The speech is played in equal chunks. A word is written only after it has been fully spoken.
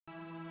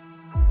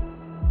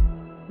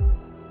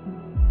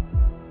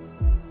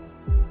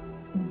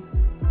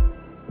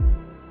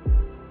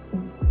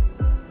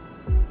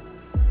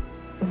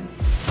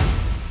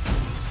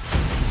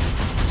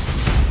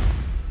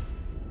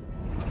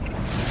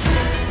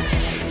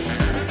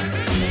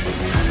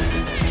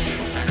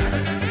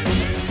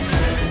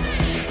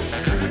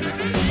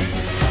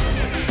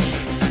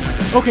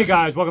Okay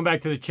guys, welcome back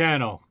to the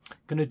channel.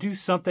 Gonna do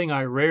something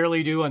I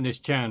rarely do on this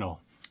channel.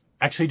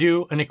 Actually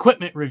do an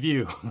equipment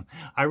review.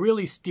 I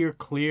really steer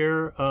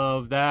clear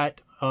of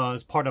that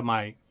as part of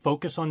my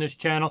focus on this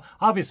channel.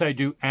 Obviously I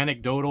do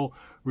anecdotal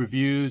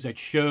reviews at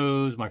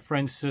shows, my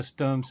friends'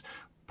 systems,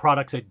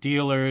 products at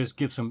dealers,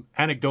 give some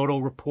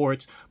anecdotal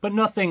reports, but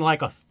nothing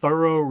like a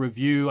thorough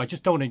review. I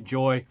just don't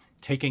enjoy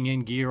taking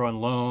in gear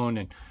on loan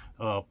and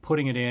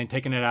putting it in,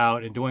 taking it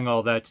out, and doing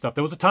all that stuff.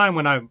 There was a time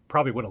when I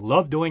probably would have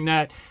loved doing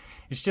that.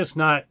 It's just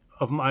not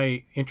of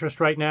my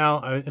interest right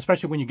now,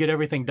 especially when you get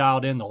everything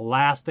dialed in. The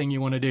last thing you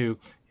want to do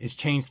is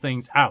change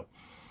things out.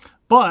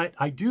 But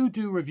I do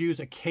reviews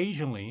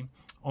occasionally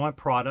on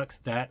products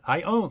that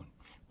I own,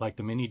 like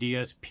the Mini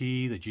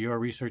DSP, the GR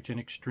Research in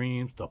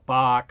Extremes, the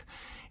Bach,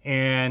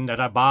 and that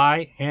I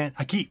buy and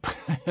I keep.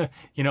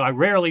 You know, I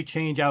rarely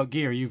change out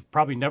gear. You've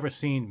probably never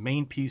seen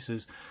main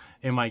pieces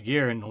in my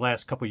gear in the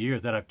last couple of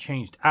years that I've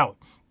changed out.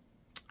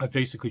 I've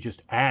basically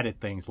just added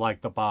things like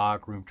the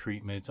Bach, room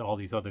treatments, all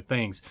these other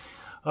things.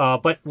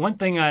 But one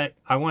thing I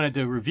wanted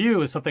to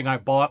review is something I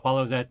bought while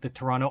I was at the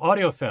Toronto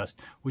Audio Fest,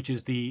 which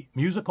is the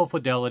Musical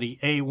Fidelity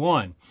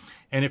A-1.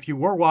 And if you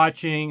were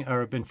watching or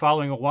have been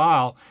following a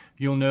while,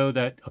 you'll know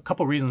that a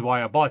couple reasons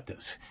why I bought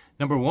this.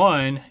 Number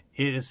one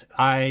is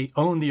I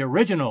own the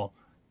original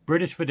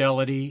British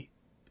Fidelity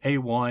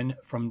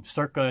A-1 from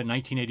circa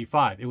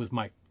 1985. It was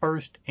my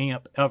first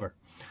amp ever.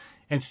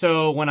 And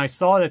so when I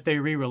saw that they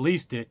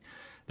re-released it,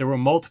 there were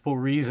multiple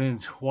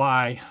reasons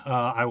why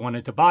I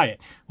wanted to buy it.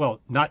 Well,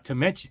 not to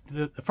mention,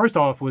 the first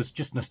off was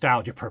just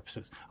nostalgia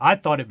purposes. I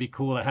thought it'd be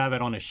cool to have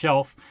it on a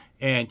shelf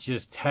and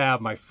just have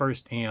my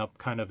first amp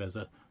kind of as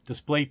a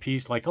display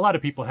piece. Like a lot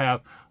of people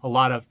have a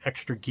lot of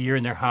extra gear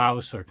in their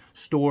house or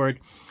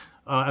stored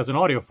as an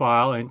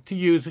audiophile and to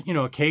use, you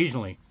know,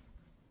 occasionally.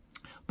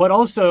 But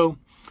also,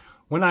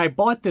 when I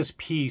bought this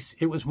piece,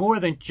 it was more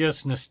than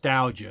just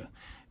nostalgia.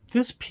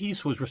 This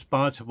piece was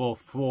responsible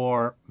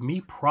for me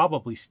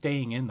probably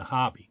staying in the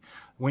hobby.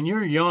 When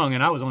you're young,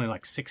 and I was only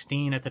like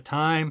 16 at the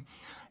time,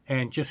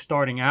 and just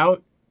starting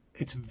out,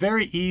 it's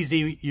very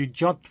easy. You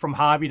jumped from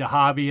hobby to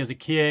hobby as a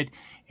kid,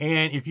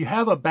 and if you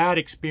have a bad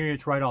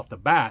experience right off the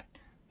bat,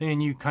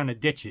 then you kind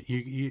of ditch it.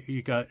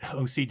 You got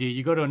OCD.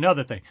 You go to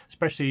another thing,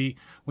 especially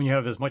when you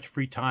have as much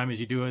free time as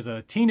you do as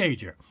a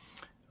teenager.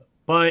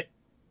 But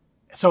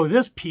so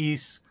this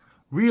piece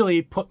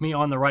really put me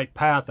on the right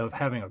path of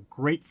having a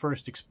great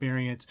first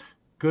experience,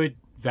 good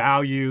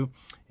value,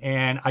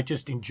 and I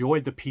just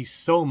enjoyed the piece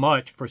so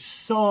much for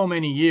so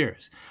many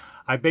years.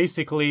 I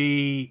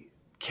basically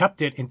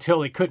kept it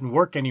until it couldn't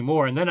work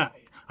anymore, and then I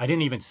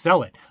didn't even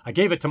sell it. I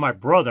gave it to my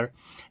brother,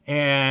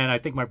 and I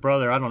think my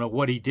brother, I don't know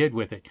what he did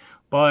with it,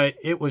 but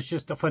it was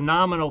just a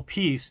phenomenal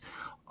piece.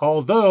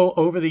 Although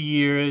over the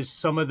years,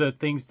 some of the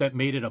things that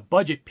made it a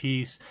budget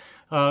piece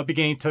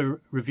began to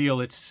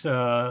reveal its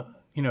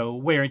you know,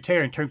 wear and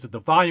tear in terms of the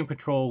volume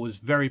control was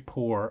very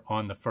poor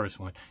on the first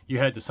one. You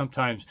had to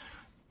sometimes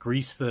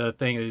grease the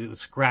thing. It was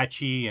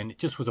scratchy and it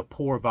just was a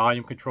poor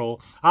volume control.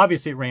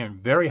 Obviously it ran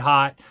very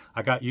hot.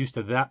 I got used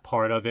to that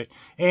part of it.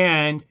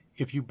 And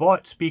if you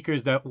bought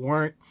speakers that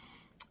weren't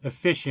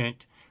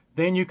efficient,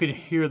 then you could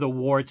hear the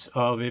warts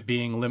of it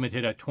being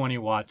limited at 20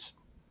 watts,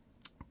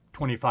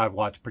 25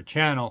 watts per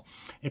channel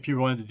if you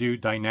wanted to do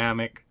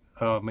dynamic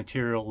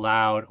material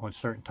loud on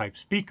certain type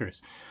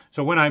speakers.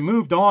 So when I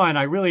moved on,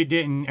 I really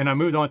didn't, and I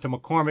moved on to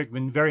McCormick,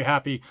 been very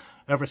happy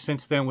ever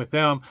since then with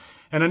them.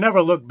 And I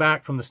never looked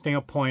back from the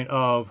standpoint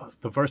of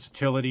the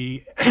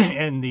versatility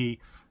and the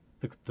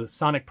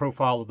sonic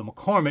profile of the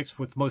McCormicks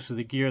with most of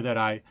the gear that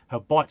I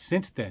have bought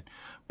since then.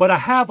 But I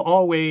have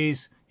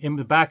always, in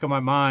the back of my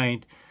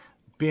mind,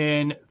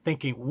 been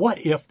thinking,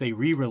 what if they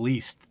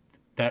re-released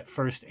that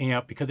first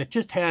amp? Because it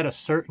just had a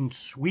certain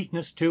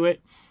sweetness to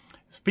it.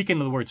 Speaking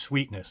of the word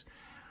sweetness,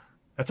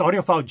 that's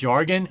audiophile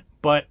jargon,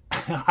 but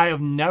I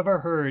have never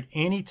heard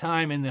any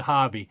time in the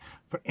hobby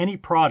for any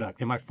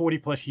product in my 40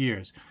 plus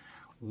years,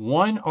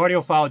 one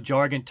audiophile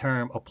jargon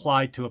term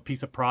applied to a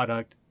piece of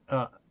product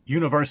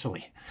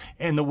universally.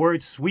 And the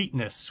word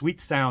sweetness,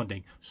 sweet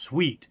sounding,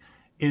 sweet,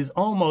 is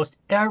almost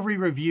every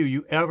review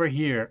you ever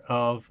hear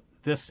of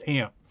this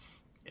amp.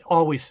 It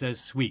always says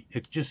sweet.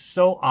 It's just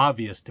so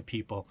obvious to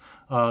people.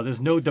 There's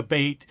no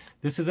debate.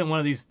 This isn't one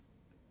of these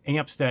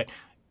amps that,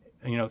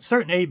 you know,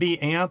 certain AB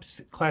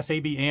amps, class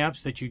AB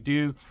amps that you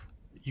do,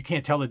 you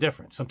can't tell the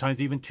difference. Sometimes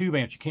even tube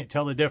amps, you can't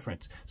tell the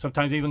difference.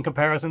 Sometimes even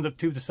comparisons of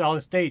tube to solid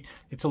state,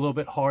 it's a little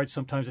bit hard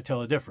sometimes to tell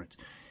the difference.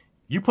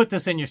 You put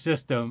this in your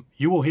system,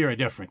 you will hear a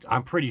difference,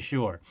 I'm pretty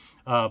sure,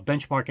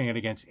 benchmarking it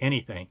against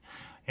anything.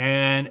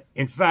 And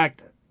in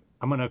fact,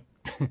 I'm going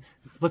to,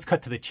 let's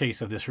cut to the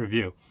chase of this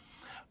review.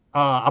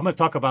 I'm going to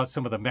talk about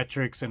some of the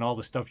metrics and all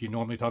the stuff you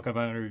normally talk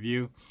about in a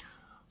review.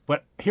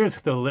 But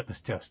here's the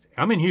litmus test.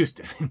 I'm in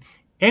Houston.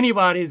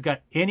 Anybody's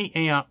got any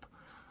amp,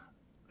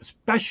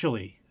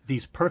 especially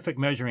these perfect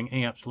measuring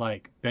amps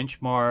like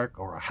Benchmark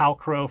or a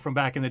Halcro from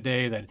back in the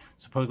day that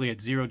supposedly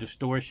had zero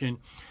distortion,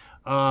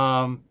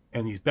 and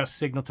these best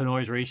signal to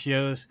noise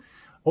ratios,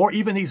 or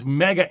even these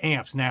mega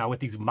amps now with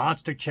these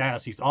monster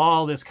chassis,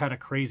 all this kind of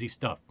crazy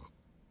stuff.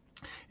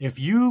 If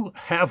you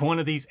have one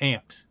of these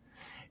amps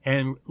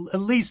and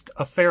at least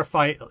a fair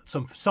fight,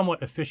 some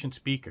somewhat efficient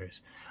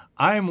speakers,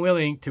 I am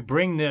willing to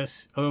bring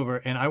this over,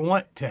 and I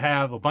want to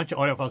have a bunch of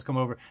audiophiles come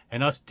over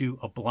and us do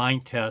a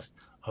blind test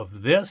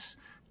of this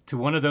to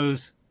one of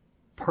those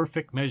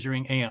perfect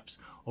measuring amps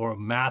or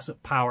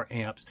massive power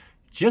amps,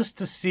 just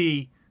to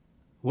see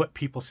what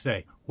people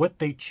say, what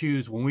they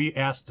choose when we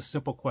ask the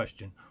simple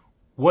question,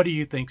 what do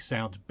you think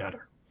sounds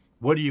better?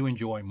 What do you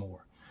enjoy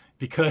more?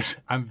 Because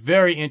I'm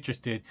very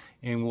interested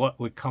in what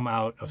would come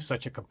out of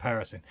such a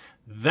comparison.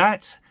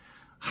 That's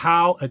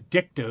how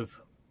addictive,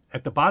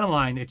 at the bottom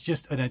line, it's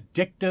just an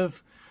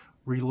addictive,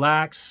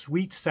 relaxed,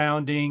 sweet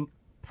sounding,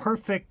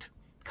 perfect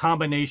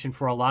combination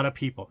for a lot of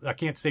people. I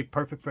can't say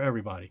perfect for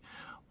everybody,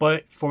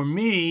 but for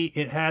me,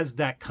 it has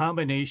that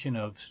combination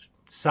of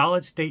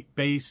solid state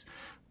bass,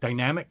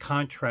 dynamic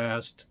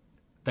contrast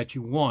that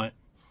you want,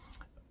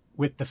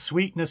 with the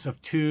sweetness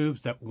of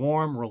tubes, that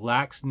warm,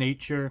 relaxed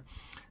nature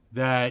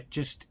that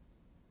just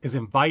is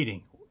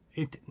inviting.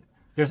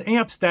 There's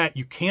amps that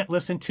you can't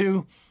listen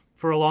to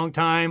for a long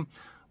time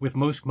with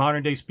most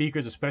modern day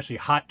speakers, especially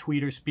hot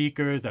tweeter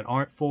speakers that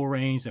aren't full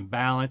range and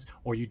balanced,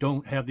 or you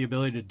don't have the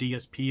ability to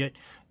DSP it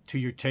to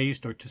your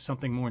taste or to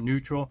something more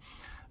neutral.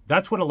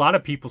 That's what a lot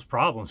of people's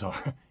problems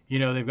are. You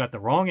know, they've got the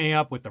wrong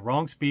amp with the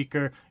wrong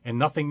speaker and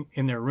nothing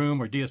in their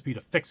room or DSP to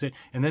fix it.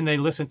 And then they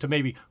listen to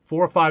maybe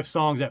 4 or 5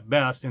 songs at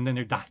best, and then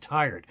they're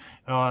tired.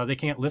 They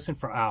can't listen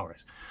for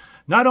hours.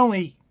 Not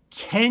only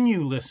can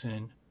you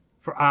listen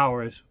for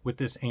hours with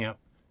this amp,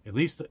 at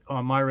least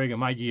on my rig and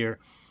my gear,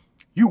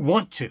 you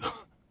want to.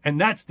 And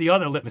that's the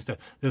other litmus test.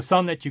 There's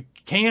some that you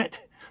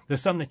can't.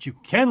 There's some that you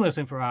can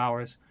listen for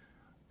hours.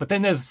 But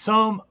then there's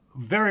some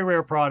very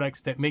rare products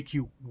that make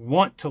you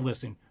want to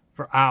listen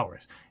for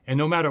hours. And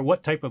no matter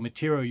what type of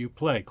material you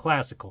play,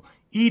 classical,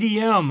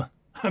 EDM.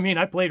 I mean,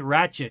 I played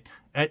Ratchet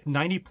at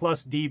 90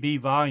 plus dB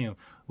volume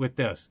with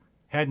this.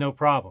 Had no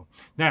problem.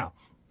 Now,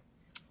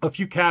 a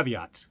few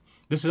caveats.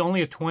 This is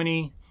only a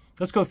 20.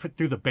 Let's go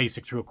through the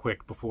basics real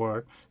quick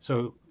before,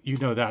 so you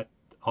know that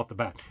off the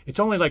bat. It's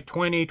only like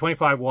 20,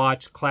 25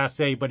 watts, Class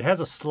A, but it has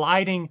a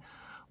sliding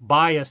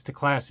bias to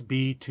Class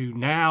B to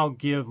now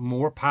give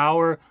more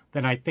power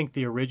than I think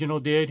the original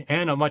did,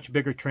 and a much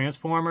bigger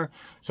transformer.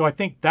 So I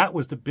think that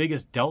was the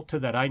biggest delta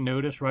that I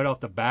noticed right off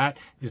the bat,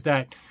 is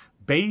that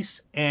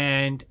bass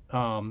and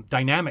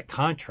dynamic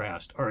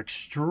contrast are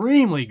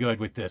extremely good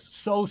with this.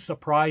 So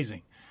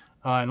surprising.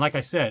 And like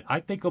I said, I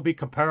think it'll be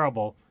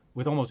comparable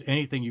with almost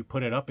anything you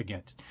put it up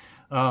against.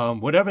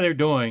 Whatever they're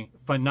doing,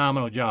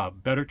 phenomenal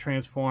job. Better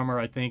transformer,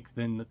 I think,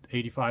 than the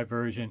 85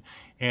 version.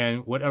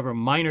 And whatever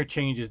minor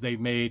changes they've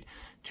made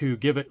to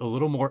give it a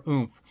little more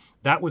oomph.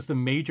 That was the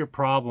major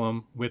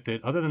problem with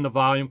it, other than the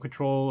volume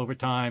control over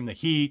time, the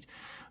heat.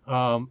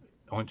 On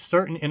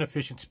certain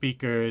inefficient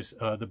speakers,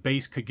 the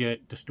bass could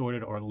get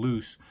distorted or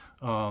loose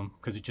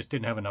because it just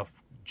didn't have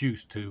enough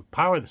juice to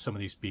power some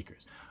of these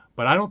speakers.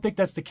 But I don't think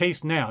that's the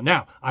case now.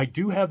 Now, I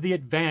do have the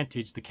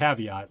advantage, the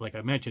caveat, like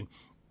I mentioned.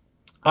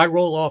 I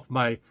roll off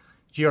my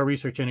GR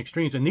Research and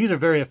Extremes, and these are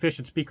very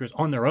efficient speakers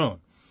on their own.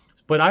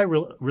 But I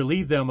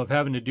relieve them of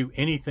having to do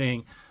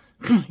anything,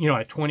 you know,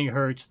 at 20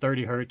 hertz,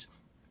 30 hertz.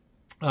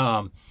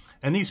 And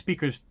these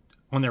speakers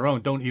on their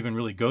own don't even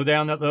really go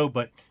down that low,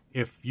 but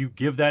if you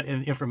give that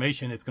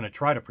information, it's going to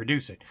try to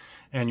produce it,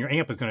 and your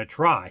amp is going to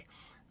try.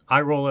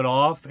 I roll it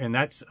off, and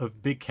that's a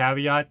big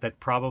caveat that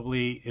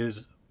probably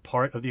is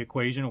part of the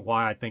equation of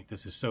why I think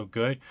this is so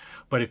good.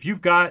 But if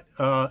you've got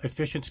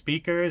efficient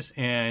speakers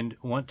and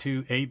want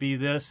to A/B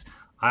this,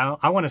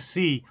 I want to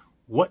see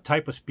what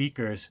type of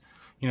speakers,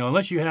 you know,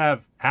 unless you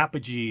have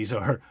Apogees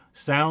or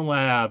Sound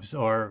Labs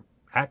or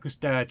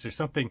Acoustats or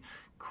something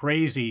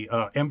crazy,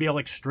 MBL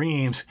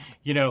Extremes,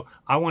 you know,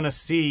 I want to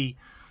see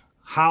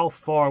how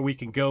far we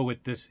can go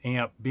with this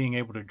amp being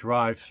able to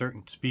drive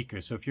certain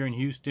speakers. So if you're in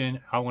Houston,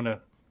 I want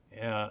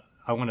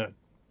to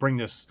bring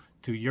this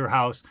to your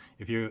house.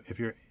 If you're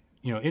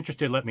you know,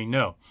 interested, let me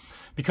know.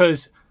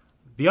 Because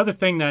the other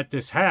thing that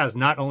this has,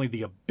 not only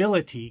the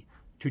ability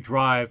to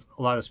drive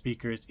a lot of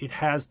speakers, it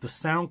has the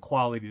sound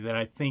quality that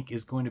I think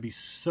is going to be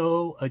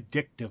so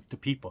addictive to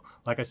people.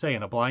 Like I say,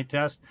 in a blind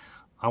test,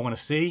 I want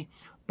to see.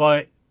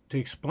 But to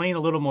explain a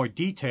little more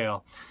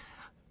detail,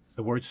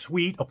 the word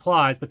sweet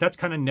applies, but that's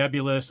kind of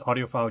nebulous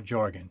audiophile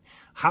jargon.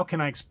 How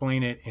can I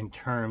explain it in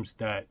terms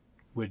that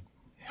would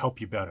help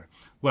you better?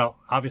 Well,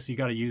 obviously you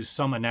got to use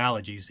some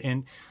analogies.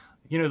 And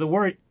you know, the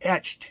word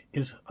etched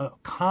is a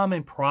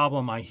common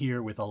problem I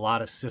hear with a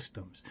lot of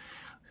systems.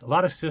 A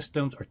lot of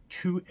systems are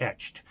too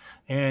etched.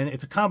 And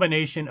it's a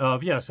combination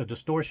of, yes, a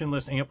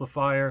distortionless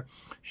amplifier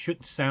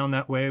shouldn't sound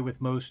that way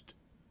with most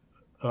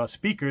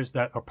speakers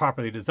that are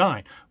properly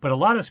designed. But a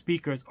lot of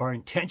speakers are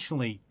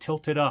intentionally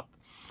tilted up.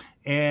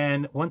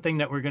 And one thing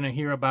that we're going to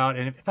hear about,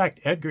 and in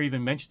fact, Edgar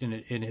even mentioned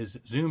it in his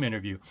Zoom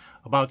interview,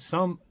 about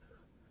some,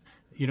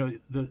 you know,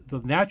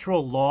 the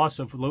natural loss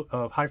of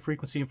high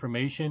frequency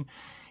information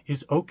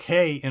is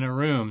okay in a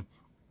room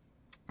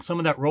some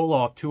of that roll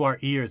off to our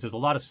ears. There's a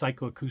lot of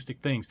psychoacoustic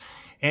things.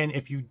 And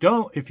if you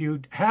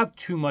have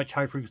too much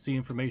high frequency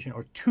information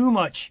or too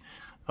much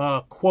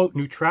quote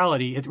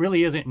neutrality, it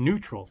really isn't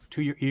neutral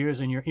to your ears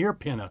and your ear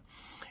pinna.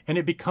 And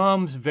it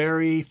becomes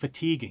very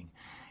fatiguing.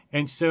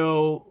 And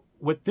so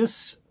with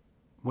this,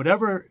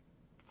 whatever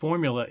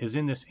formula is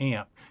in this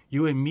amp,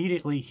 you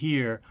immediately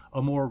hear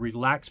a more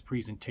relaxed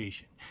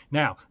presentation.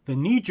 Now, the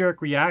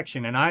knee-jerk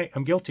reaction, and I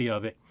am guilty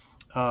of it,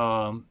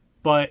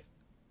 but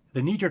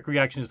the knee-jerk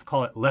reaction is to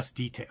call it less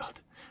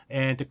detailed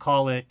and to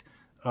call it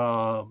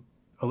a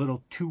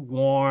little too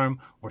warm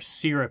or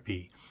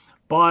syrupy.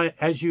 But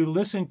as you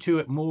listen to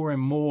it more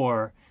and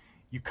more,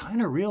 you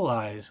kind of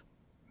realize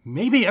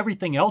maybe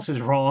everything else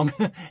is wrong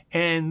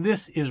and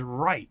this is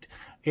right.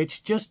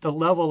 It's just a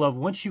level of,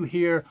 once you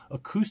hear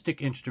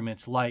acoustic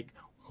instruments like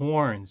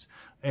horns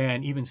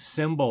and even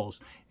cymbals,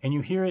 and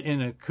you hear it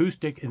in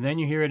acoustic and then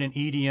you hear it in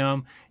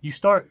EDM, you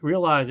start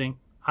realizing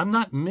I'm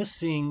not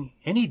missing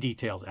any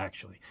details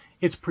actually.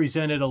 It's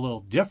presented a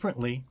little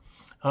differently.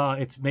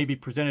 It's maybe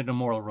presented a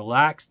more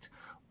relaxed,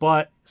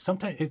 but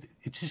sometimes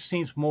it just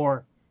seems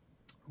more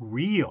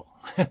real.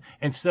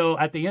 And so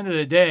at the end of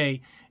the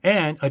day,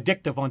 and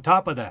addictive on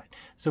top of that.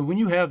 So when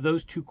you have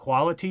those two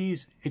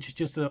qualities, it's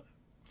just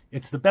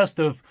it's the best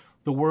of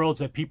the worlds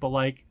that people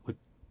like, with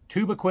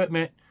tube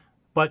equipment,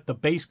 but the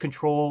bass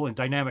control and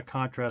dynamic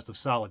contrast of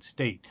solid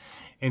state.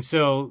 And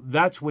so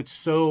that's what's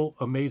so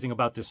amazing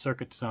about this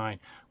circuit design,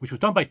 which was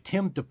done by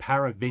Tim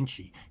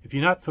DeParavinci. If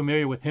you're not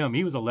familiar with him,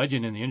 he was a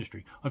legend in the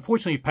industry.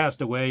 Unfortunately, he passed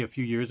away a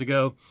few years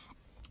ago.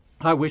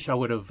 I wish I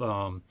would have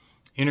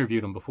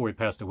interviewed him before he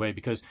passed away,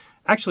 because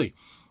actually,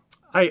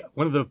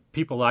 one of the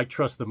people I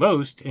trust the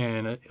most,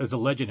 and as a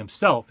legend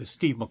himself, is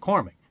Steve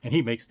McCormick. And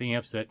he makes the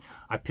amps that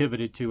I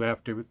pivoted to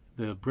after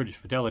the British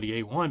Fidelity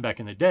A-1 back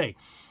in the day.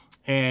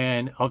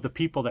 And of the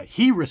people that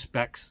he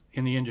respects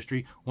in the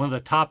industry, one of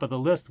the top of the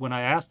list, when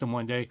I asked him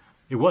one day,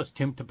 it was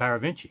Tim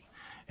DeParavinci.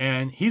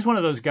 And he's one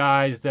of those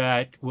guys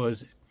that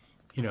was,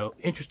 you know,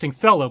 interesting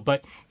fellow,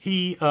 but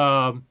he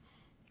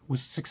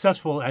was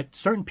successful at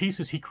certain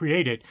pieces he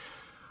created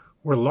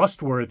were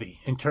lustworthy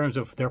in terms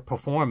of their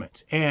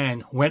performance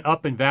and went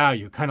up in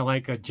value, kind of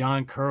like a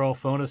John Curl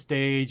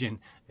phonostage, and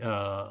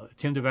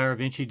Tim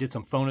DeParavinci did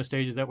some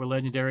phonostages that were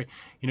legendary.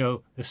 You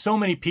know, there's so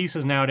many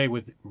pieces nowadays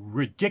with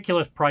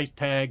ridiculous price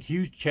tag,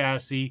 huge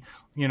chassis,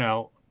 you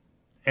know,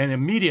 and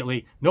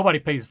immediately nobody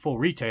pays full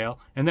retail.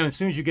 And then as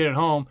soon as you get it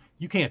home,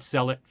 you can't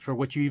sell it for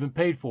what you even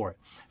paid for it.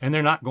 And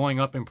they're not going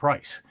up in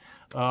price.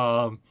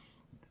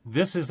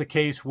 This is the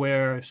case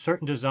where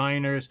certain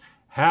designers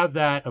have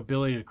that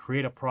ability to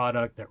create a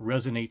product that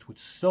resonates with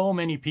so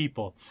many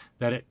people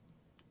that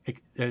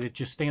it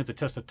just stands the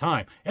test of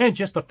time. And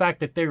just the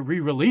fact that they're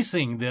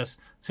re-releasing this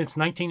since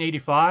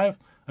 1985.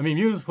 I mean,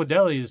 Musical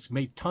Fidelity has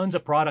made tons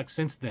of products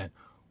since then.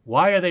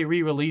 Why are they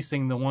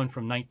re-releasing the one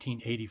from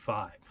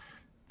 1985?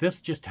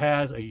 This just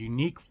has a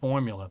unique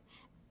formula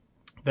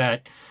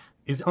that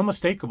is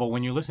unmistakable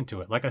when you listen to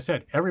it. Like I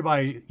said,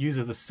 everybody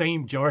uses the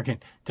same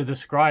jargon to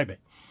describe it.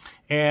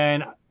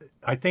 And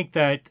I think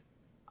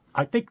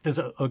there's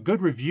a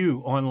good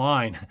review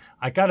online.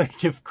 I got to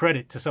give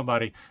credit to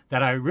somebody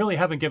that I really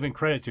haven't given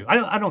credit to.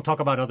 I don't talk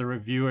about other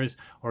reviewers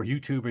or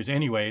YouTubers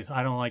anyways.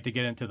 I don't like to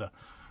get into the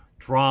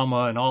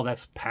drama and all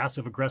that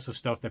passive-aggressive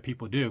stuff that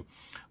people do.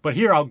 But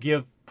here I'll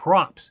give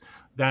props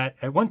that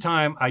at one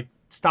time I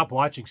stopped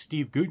watching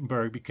Steve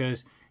Guttenberg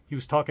because he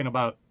was talking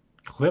about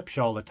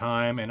Klipsch all the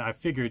time, and I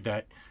figured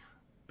that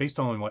based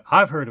on what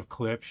I've heard of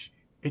Klipsch,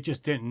 it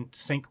just didn't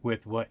sync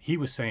with what he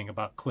was saying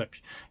about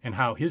Klipsch and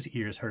how his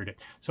ears heard it.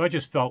 So I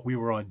just felt we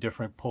were on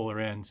different polar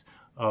ends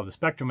of the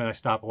spectrum, and I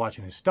stopped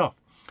watching his stuff.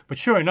 But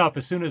sure enough,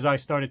 as soon as I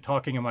started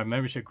talking in my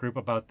membership group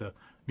about the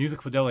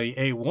Musical Fidelity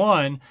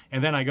A-1,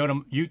 and then I go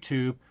to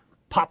YouTube,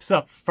 pops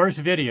up, first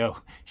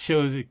video,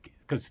 shows it,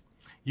 because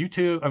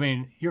YouTube, I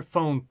mean, your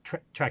phone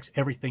tracks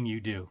everything you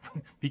do.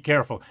 Be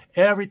careful.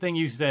 Everything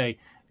you say,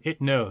 it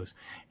knows.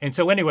 And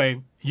so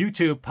anyway,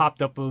 YouTube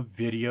popped up a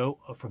video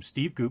from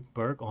Steve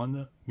Guttenberg on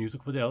the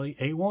Musical Fidelity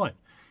A-1.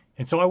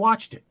 And so I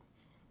watched it.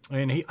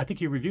 And I think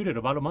he reviewed it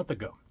about a month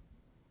ago.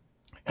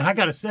 And I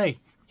got to say,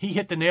 he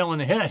hit the nail on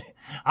the head.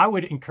 I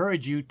would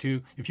encourage you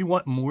to, if you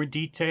want more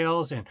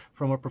details and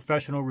from a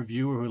professional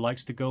reviewer who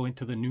likes to go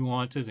into the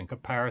nuances and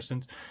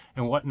comparisons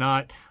and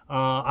whatnot,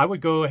 I would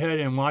go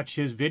ahead and watch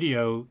his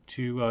video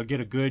to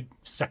get a good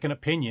second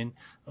opinion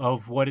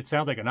of what it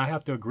sounds like. And I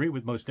have to agree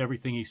with most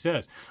everything he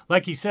says.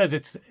 Like he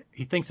says,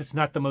 he thinks it's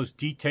not the most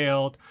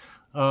detailed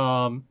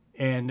amp,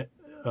 and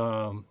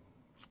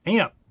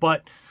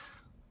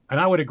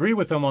I would agree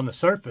with him on the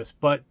surface,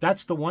 but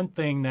that's the one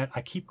thing that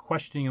I keep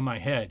questioning in my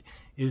head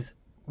is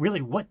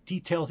really what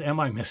details am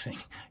I missing?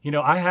 You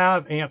know, I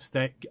have amps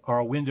that are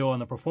a window on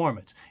the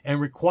performance and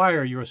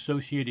require your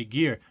associated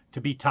gear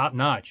to be top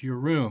notch, your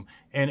room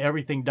and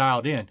everything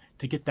dialed in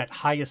to get that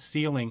highest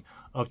ceiling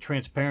of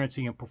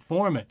transparency and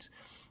performance.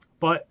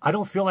 But I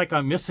don't feel like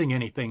I'm missing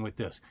anything with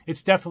this.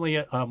 It's definitely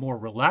a more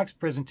relaxed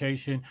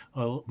presentation,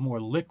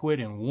 more liquid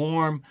and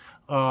warm,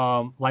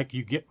 like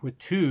you get with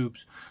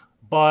tubes.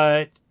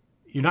 But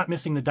you're not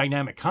missing the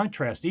dynamic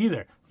contrast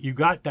either. You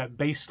got that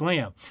bass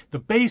slam. The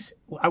bass,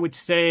 I would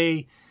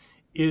say,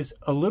 is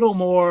a little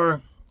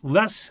more,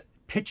 less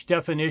pitch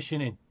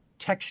definition and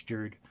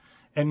textured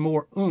and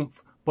more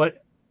oomph.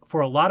 But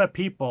for a lot of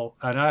people,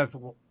 and I've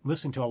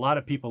listened to a lot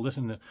of people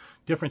listen to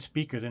different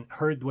speakers and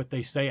heard what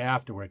they say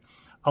afterward,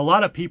 a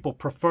lot of people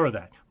prefer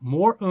that.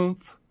 More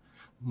oomph,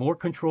 more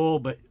control,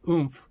 but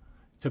oomph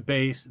to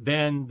bass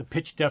than the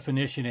pitch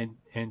definition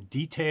and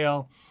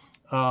detail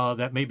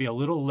that may be a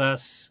little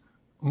less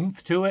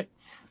oomph to it.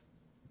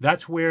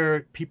 That's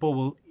where people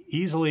will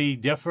easily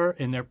differ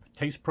in their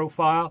taste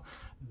profile.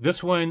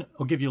 This one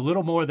will give you a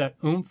little more of that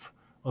oomph,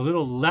 a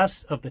little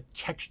less of the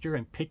texture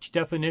and pitch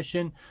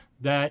definition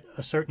that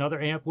a certain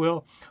other amp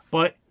will,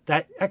 but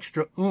that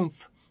extra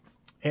oomph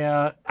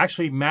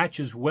actually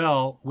matches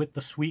well with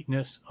the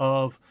sweetness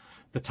of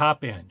the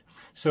top end.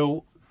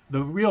 So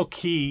the real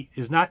key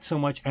is not so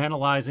much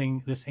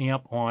analyzing this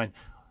amp on,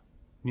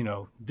 you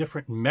know,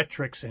 different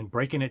metrics and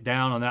breaking it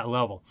down on that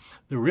level.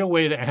 The real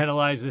way to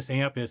analyze this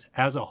amp is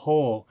as a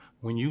whole.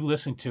 When you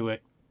listen to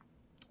it,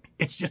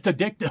 it's just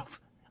addictive.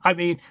 I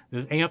mean,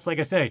 there's amps, like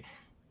I say,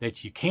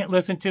 that you can't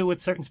listen to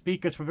with certain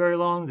speakers for very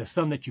long. There's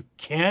some that you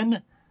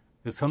can.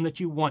 There's some that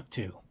you want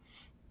to.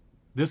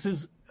 This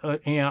is an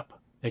amp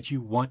that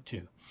you want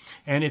to.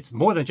 And it's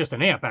more than just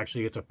an amp,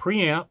 actually. It's a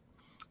preamp,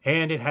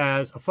 and it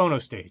has a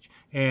phono stage.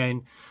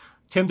 And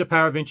Tim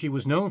DeParavinci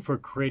was known for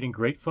creating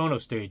great phono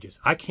stages.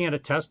 I can't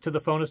attest to the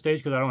phono stage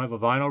because I don't have a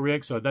vinyl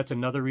rig, so that's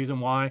another reason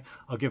why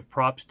I'll give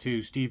props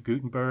to Steve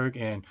Gutenberg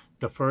and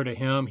defer to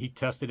him. He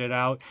tested it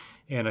out,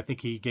 and I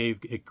think he gave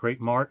it great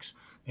marks,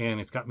 and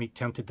it's got me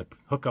tempted to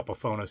hook up a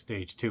phono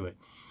stage to it.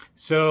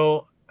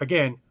 So,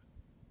 again,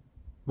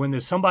 when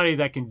there's somebody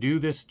that can do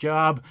this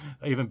job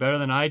even better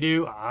than I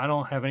do, I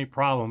don't have any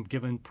problem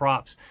giving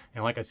props.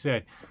 And like I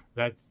said,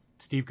 that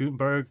Steve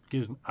Gutenberg,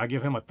 I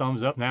give him a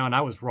thumbs up now, and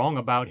I was wrong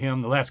about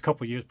him the last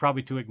couple of years,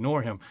 probably to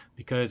ignore him,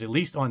 because at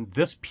least on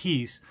this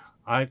piece,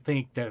 I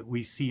think that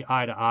we see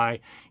eye to eye,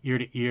 ear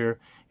to ear,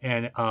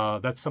 and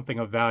that's something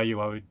of value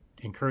I would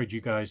encourage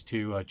you guys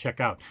to check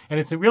out. And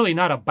it's really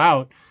not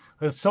about,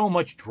 there's so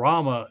much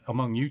drama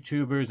among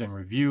YouTubers and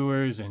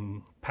reviewers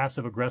and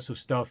passive-aggressive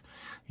stuff.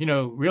 You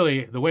know,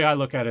 really, the way I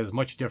look at it is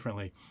much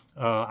differently.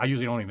 I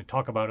usually don't even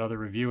talk about other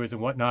reviewers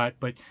and whatnot,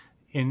 but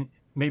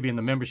maybe in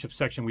the membership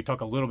section, we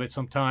talk a little bit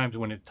sometimes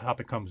when the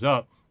topic comes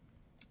up,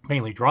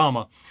 mainly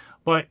drama.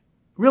 But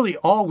really,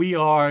 all we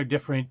are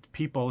different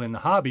people in the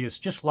hobby is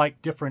just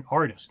like different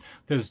artists.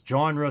 There's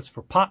genres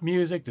for pop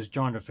music, there's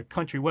genres for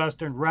country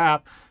western,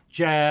 rap,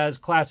 jazz,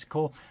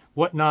 classical,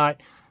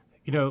 whatnot.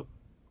 You know,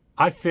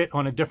 I fit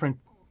on a different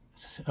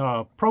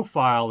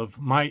profile of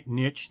my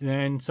niche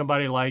than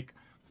somebody like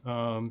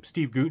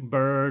Steve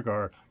Gutenberg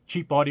or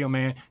Cheap Audio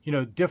Man. You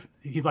know,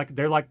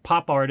 they're like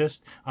pop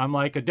artists. I'm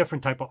like a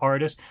different type of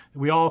artist.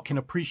 We all can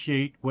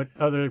appreciate what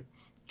other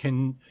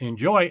can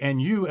enjoy,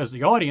 and you as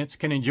the audience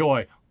can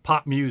enjoy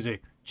pop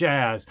music,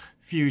 jazz,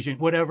 fusion,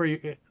 whatever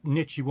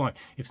niche you want.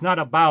 It's not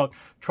about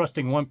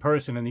trusting one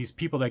person and these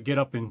people that get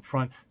up in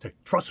front to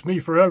trust me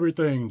for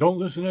everything. Don't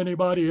listen to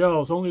anybody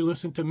else. Only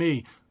listen to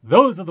me.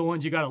 Those are the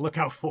ones you got to look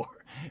out for.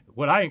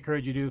 What I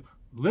encourage you to do,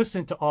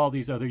 listen to all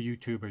these other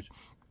YouTubers.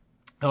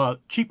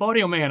 Cheap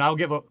Audio Man, I'll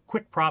give a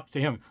quick props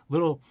to him.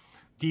 Little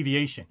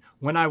deviation.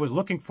 When I was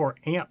looking for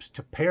amps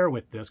to pair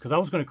with this, because I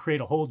was going to create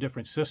a whole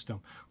different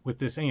system with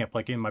this amp,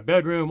 like in my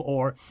bedroom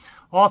or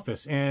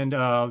office, and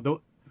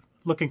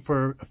looking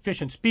for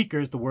efficient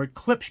speakers, the word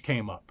Klipsch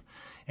came up.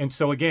 And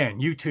so again,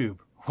 YouTube,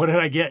 what did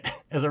I get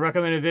as a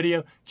recommended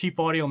video? Cheap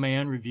Audio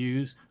Man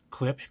reviews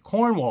Klipsch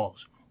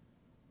Cornwalls.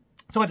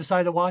 So I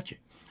decided to watch it.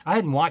 I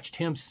hadn't watched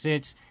him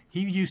since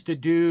he used to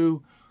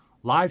do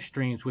live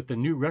streams with the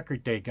New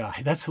Record Day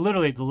guy. That's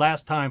literally the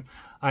last time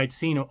I'd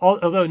seen him.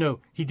 Although, no,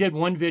 he did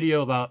one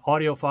video about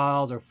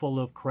audiophiles are full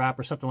of crap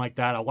or something like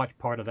that. I watched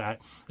part of that.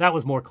 That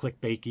was more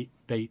clickbait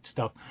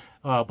stuff.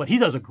 But he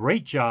does a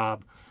great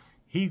job.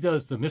 He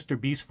does the Mr.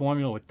 Beast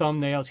formula with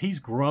thumbnails. He's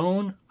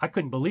grown. I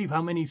couldn't believe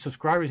how many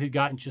subscribers he's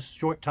got in just a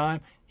short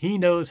time. He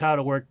knows how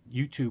to work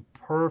YouTube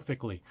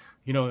perfectly.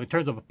 You know, in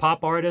terms of a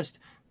pop artist,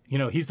 you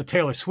know, he's the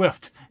Taylor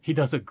Swift. He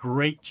does a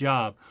great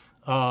job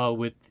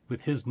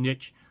with his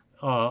niche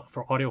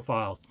for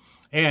audiophiles.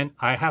 And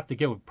I have to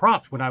give him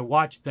props. When I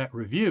watched that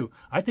review,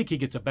 I think he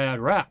gets a bad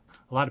rap.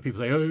 A lot of people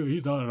say, oh,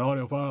 he's not an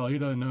audiophile. He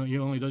doesn't know. He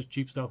only does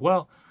cheap stuff.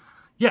 Well,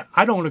 yeah,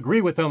 I don't agree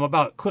with him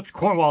about Klipsch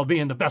Cornwall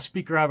being the best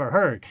speaker I ever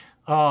heard.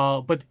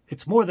 But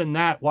it's more than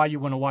that why you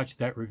want to watch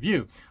that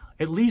review.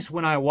 At least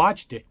when I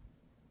watched it,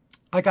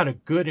 I got a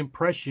good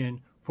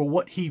impression for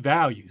what he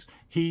values.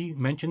 He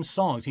mentioned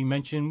songs. He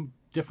mentioned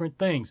different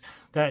things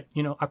that,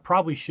 you know, I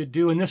probably should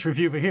do in this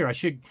review for here. I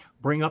should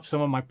bring up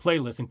some of my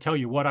playlists and tell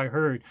you what I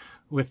heard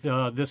with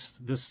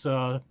this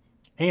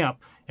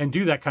amp and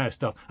do that kind of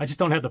stuff. I just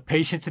don't have the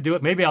patience to do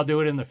it. Maybe I'll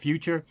do it in the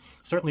future.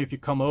 Certainly if you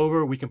come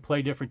over, we can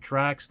play different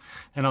tracks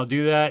and I'll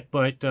do that.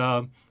 But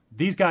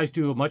these guys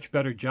do a much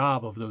better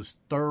job of those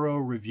thorough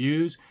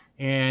reviews.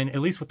 And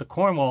at least with the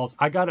Cornwalls,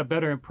 I got a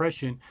better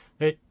impression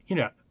that, you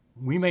know,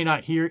 we may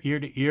not hear ear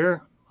to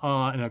ear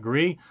and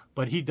agree,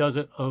 but he does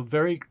a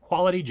very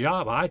quality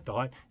job, I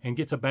thought, and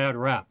gets a bad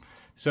rap.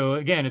 So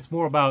again, it's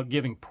more about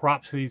giving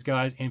props to these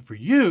guys. And for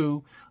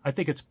you, I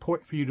think it's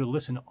important for you to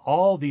listen to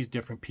all these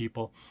different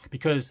people,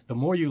 because the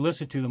more you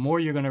listen to, the more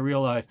you're going to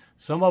realize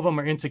some of them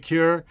are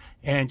insecure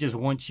and just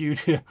want you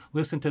to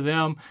listen to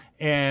them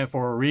and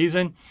for a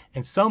reason.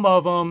 And some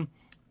of them,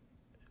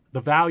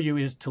 the value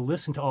is to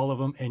listen to all of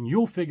them, and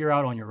you'll figure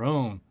out on your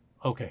own,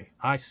 okay,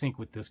 I sync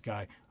with this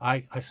guy.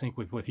 I sync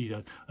with what he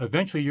does.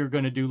 Eventually, you're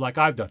going to do like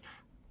I've done.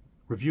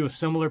 Review a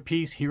similar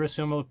piece, hear a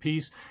similar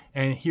piece,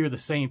 and hear the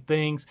same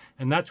things.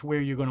 And that's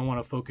where you're going to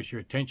want to focus your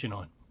attention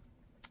on.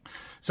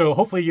 So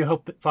hopefully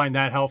you find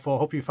that helpful.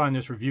 Hope you find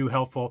this review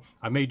helpful.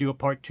 I may do a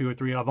part 2 or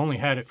 3. I've only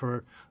had it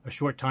for a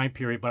short time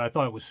period, but I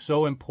thought it was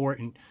so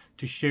important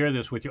to share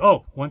this with you.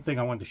 Oh, one thing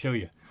I wanted to show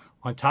you.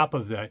 On top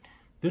of that,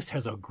 this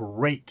has a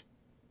great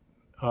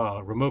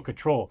remote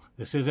control.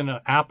 This isn't an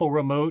Apple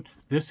remote.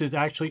 This is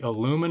actually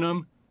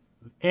aluminum,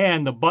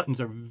 and the buttons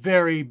are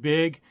very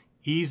big.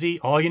 Easy.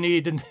 All you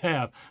need to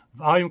have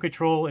volume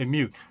control and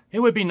mute.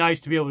 It would be nice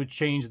to be able to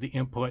change the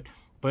input,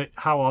 but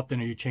how often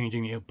are you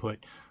changing the input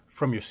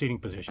from your seating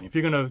position? If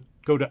you're going to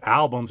go to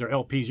albums or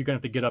LPs, you're going to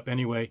have to get up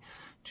anyway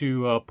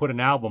to put an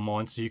album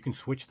on, so you can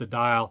switch the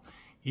dial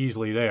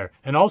easily there.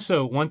 And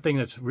also, one thing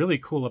that's really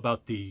cool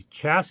about the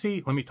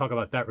chassis, let me talk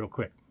about that real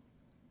quick.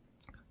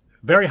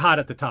 Very hot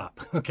at the top.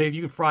 Okay,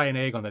 you can fry an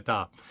egg on the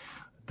top.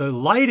 The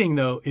lighting,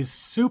 though, is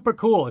super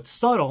cool. It's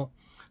subtle,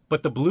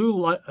 but the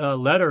blue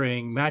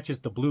lettering matches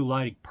the blue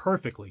lighting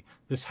perfectly.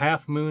 This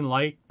half moon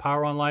light,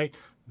 power on light,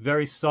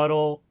 very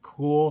subtle,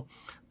 cool.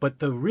 But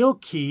the real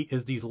key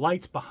is these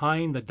lights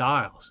behind the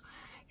dials.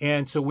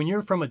 And so when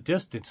you're from a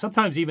distance,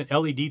 sometimes even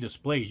LED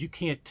displays, you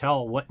can't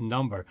tell what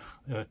number.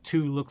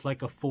 2 looks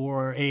like a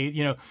 4 or 8,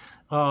 you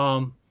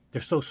know.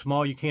 They're so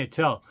small you can't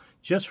tell.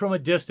 Just from a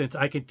distance,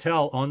 I can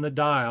tell on the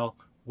dial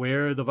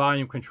where the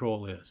volume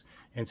control is.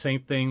 And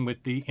same thing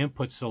with the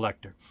input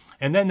selector.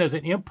 And then there's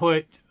an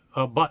input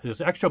button,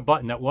 there's an extra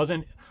button that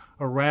wasn't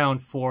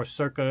around for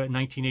circa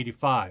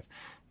 1985.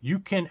 You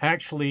can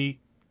actually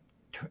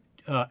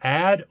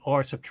add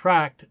or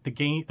subtract the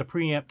gain, the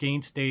preamp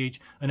gain stage,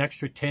 an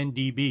extra 10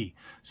 dB.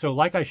 So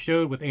like I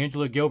showed with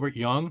Angelo Gilbert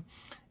Young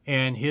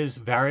and his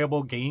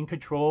variable gain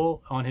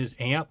control on his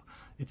amp,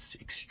 it's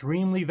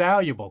extremely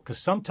valuable, because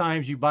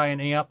sometimes you buy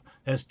an amp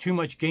that has too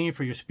much gain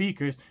for your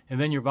speakers, and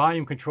then your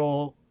volume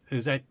control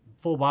is at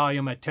full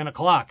volume at 10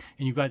 o'clock,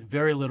 and you've got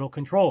very little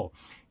control.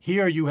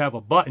 Here you have a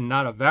button,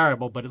 not a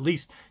variable, but at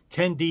least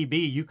 10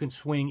 dB you can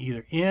swing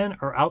either in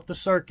or out the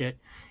circuit,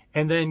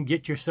 and then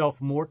get yourself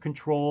more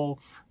control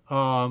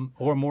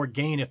or more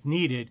gain if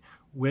needed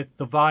with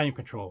the volume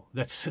control.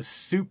 That's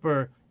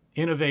super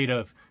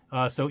innovative.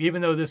 So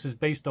even though this is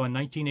based on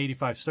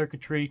 1985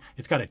 circuitry,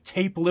 it's got a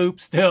tape loop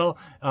still,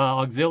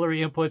 auxiliary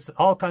inputs,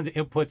 all kinds of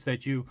inputs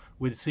that you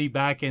would see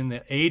back in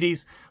the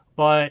 80s,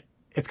 but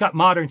it's got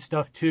modern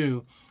stuff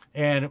too.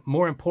 And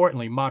more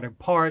importantly, modern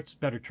parts,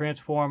 better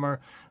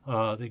transformer.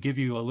 They give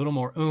you a little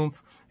more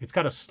oomph. It's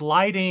got a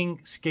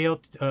sliding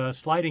scale,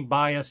 sliding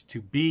bias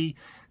to B,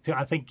 to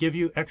I think give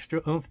you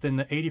extra oomph than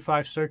the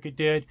 85 circuit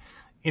did.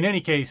 In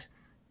any case,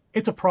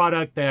 it's a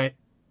product that,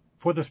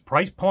 for this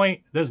price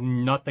point, there's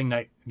nothing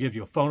that gives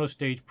you a phono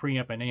stage,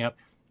 preamp, and amp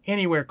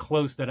anywhere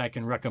close that I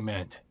can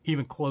recommend,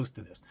 even close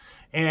to this.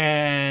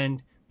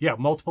 And yeah,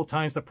 multiple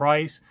times the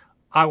price.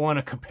 I want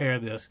to compare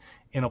this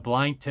in a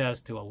blind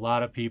test to a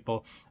lot of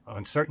people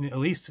on certain, at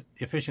least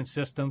efficient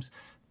systems.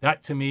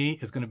 That to me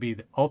is going to be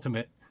the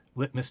ultimate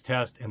litmus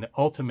test and the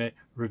ultimate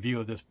review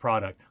of this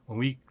product when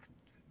we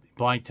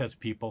blind test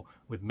people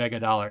with mega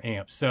dollar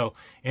amps. So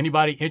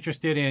anybody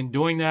interested in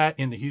doing that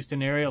in the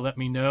Houston area, let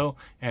me know,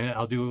 and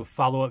I'll do a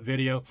follow-up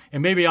video.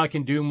 And maybe I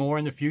can do more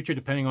in the future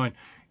depending on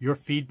your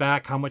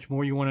feedback, how much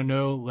more you want to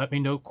know. Let me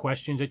know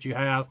questions that you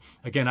have.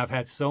 Again, I've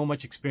had so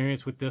much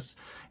experience with this,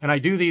 and I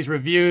do these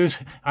reviews.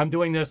 I'm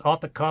doing this off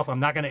the cuff.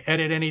 I'm not going to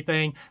edit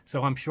anything,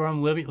 so I'm sure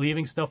I'm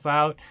leaving stuff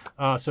out.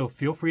 So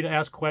feel free to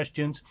ask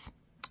questions.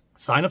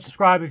 Sign up,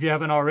 subscribe if you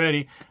haven't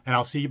already, and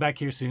I'll see you back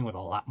here soon with a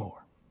lot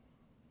more.